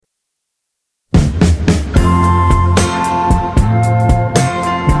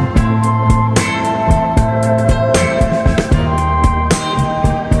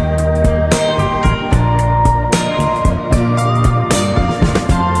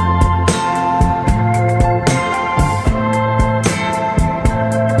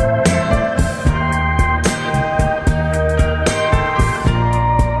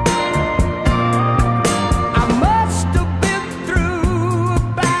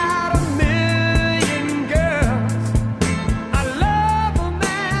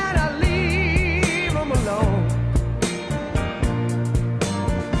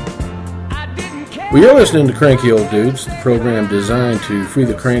Well, you're listening to Cranky Old Dudes, the program designed to free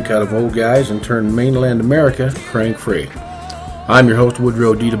the crank out of old guys and turn mainland America crank-free. I'm your host,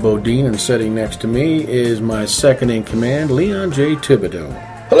 Woodrow D. Bodine, and sitting next to me is my second-in-command, Leon J. Thibodeau.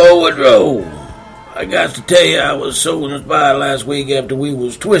 Hello, Woodrow. I got to tell you, I was so inspired last week after we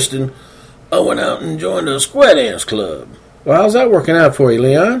was twisting. I went out and joined a square dance club. Well, how's that working out for you,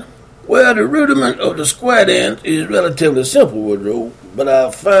 Leon? Well, the rudiment of the square dance is relatively simple, Woodrow, but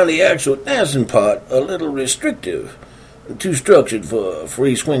I find the actual dancing part a little restrictive, too structured for a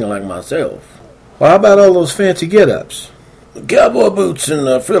free swinger like myself. Well, how about all those fancy get-ups? Cowboy boots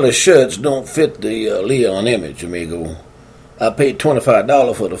and frilly shirts don't fit the Leon image, amigo. I paid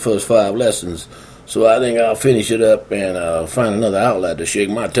 $25 for the first 5 lessons, so I think I'll finish it up and find another outlet to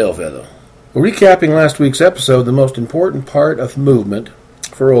shake my tail feather. Well, recapping last week's episode, the most important part of movement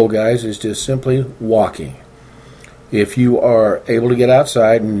for old guys is just simply walking. If you are able to get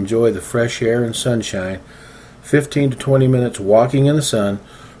outside and enjoy the fresh air and sunshine, 15 to 20 minutes walking in the sun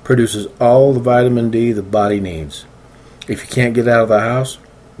produces all the vitamin D the body needs. If you can't get out of the house,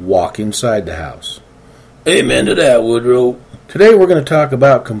 walk inside the house. Amen to that, Woodrow. Today we're going to talk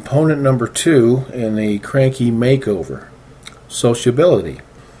about component number 2 in the cranky makeover, sociability.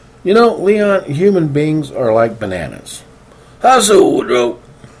 You know, Leon, human beings are like bananas. How so, Woodrow?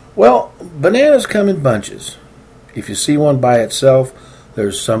 Well, bananas come in bunches. If you see one by itself,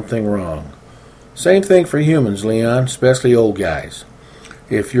 there's something wrong. Same thing for humans, Leon, especially old guys.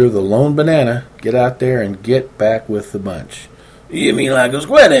 If you're the lone banana, get out there and get back with the bunch. You mean like a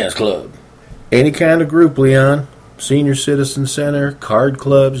square dance club? Any kind of group, Leon. Senior citizen center, card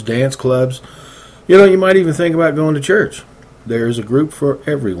clubs, dance clubs. You know, you might even think about going to church. There's a group for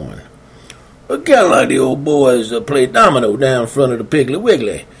everyone. Kind of like the old boys that play domino down in front of the Piggly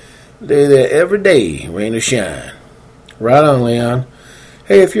Wiggly. They're there every day, rain or shine. Right on, Leon.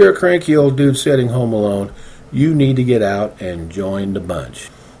 Hey, if you're a cranky old dude sitting home alone, you need to get out and join the bunch.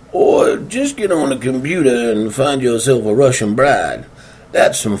 Or just get on the computer and find yourself a Russian bride.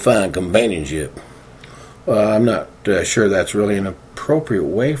 That's some fine companionship. Well, I'm not sure that's really an appropriate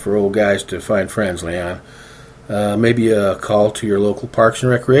way for old guys to find friends, Leon. Maybe a call to your local Parks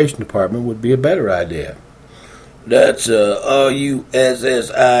and Recreation Department would be a better idea. That's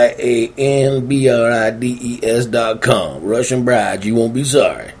RUSSIANBRIDES.com. Russian Brides, you won't be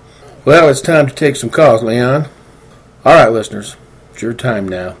sorry. Well, it's time to take some calls, Leon. All right, listeners, it's your time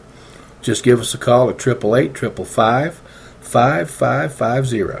now. Just give us a call at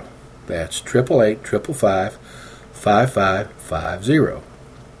 888-555-5550. That's 888-555-5550.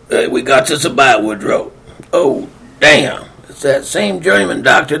 Hey, we got just about, Woodrow. Oh, damn. It's that same journeyman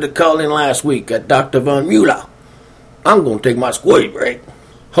doctor that called in last week at Dr. Von Mueller. I'm going to take my squirty break.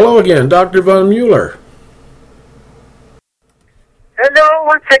 Hello again, Dr. Von Mueller. Hello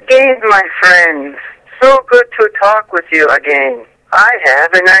once again, my friends. So good to talk with you again. I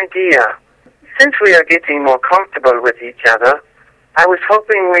have an idea. Since we are getting more comfortable with each other, I was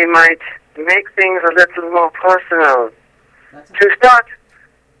hoping we might make things a little more personal. To start,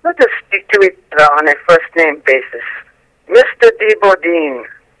 let us speak to each other on a first-name basis. Mr. D. Bodine,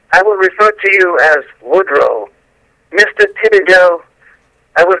 I will refer to you as Woodrow. Mr. Thibodeau,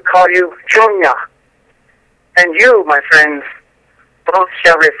 I will call you Junior. And you, my friends, both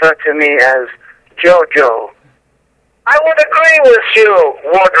shall refer to me as Jojo. I would agree with you,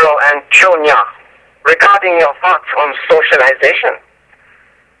 Woodrow and Junior, regarding your thoughts on socialization.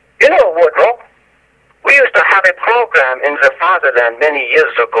 You know, Woodrow, we used to have a program in the fatherland many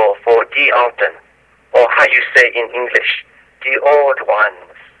years ago for the Alton, or how you say in English, the old ones.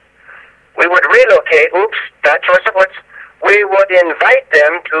 We would relocate, bad choice of words, we would invite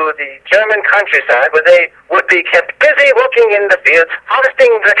them to the German countryside where they would be kept busy working in the fields, harvesting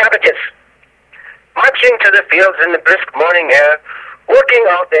the cabbages, marching to the fields in the brisk morning air, working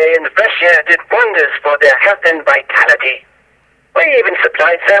all day in the fresh air did wonders for their health and vitality. We even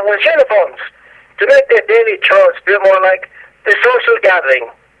supplied them with uniforms to make their daily chores feel more like the social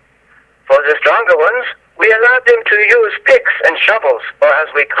gathering. For the stronger ones, we allowed them to use picks and shovels, or as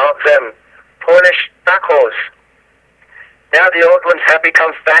we called them, Polish backhoes. Now the old ones have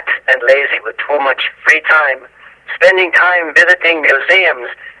become fat and lazy with too much free time, spending time visiting museums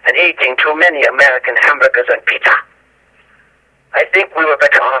and eating too many American hamburgers and pizza. I think we were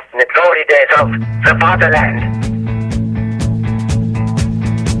better off in the glory days of the fatherland.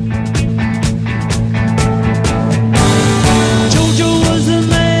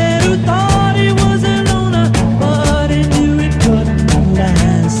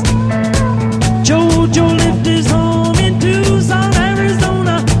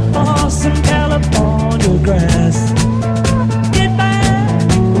 California grass. Get back,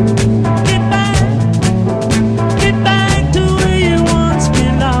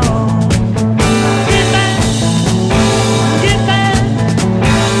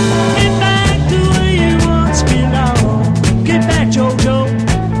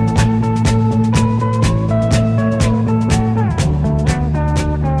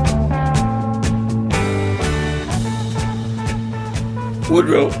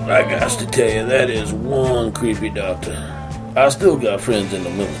 Woodrow, I got to tell you, that is one creepy doctor. I still got friends in the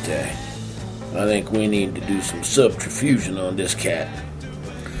military. I think we need to do some subterfusion on this cat.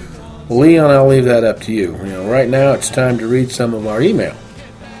 Well, Leon, I'll leave that up to you. Right now it's time to read some of our email.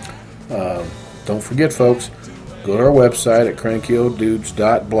 Don't forget, folks, go to our website at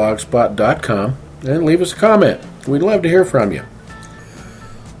crankyolddudes.blogspot.com and leave us a comment. We'd love to hear from you.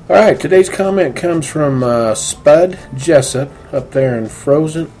 All right, today's comment comes from Spud Jessup up there in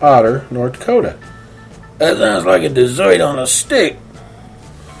Frozen Otter, North Dakota. That sounds like a dessert on a stick.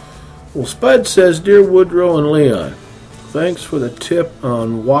 Well, Spud says, Dear Woodrow and Leon, thanks for the tip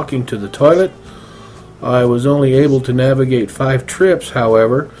on walking to the toilet. I was only able to navigate 5 trips,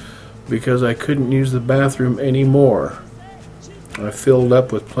 however, because I couldn't use the bathroom anymore. I filled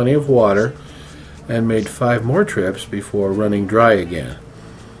up with plenty of water and made 5 more trips before running dry again.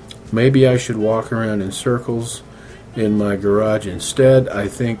 Maybe I should walk around in circles in my garage instead. I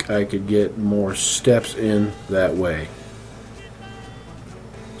think I could get more steps in that way.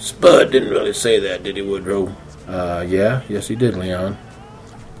 Spud didn't really say that, did he, Woodrow? Yes he did, Leon.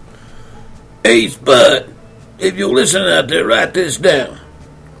 Hey, Spud, if you're listening out there, write this down.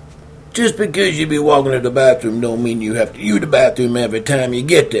 Just because you be walking to the bathroom don't mean you have to use the bathroom every time you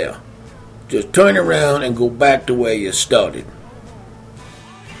get there. Just turn around and go back to where you started.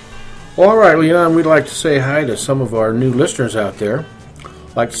 All right, Leon, we'd like to say hi to some of our new listeners out there.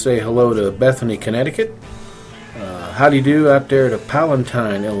 I'd like to say hello to Bethany, Connecticut. How do you do out there to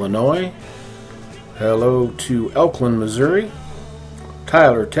Palatine, Illinois? Hello to Elkland, Missouri,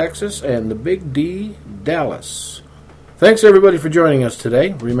 Tyler, Texas, and the Big D, Dallas. Thanks, everybody, for joining us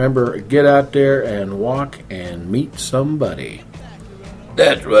today. Remember, get out there and walk and meet somebody.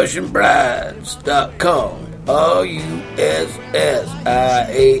 That's RussianBrides.com.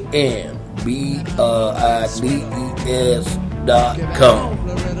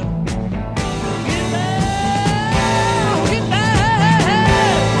 RussianBrides.com.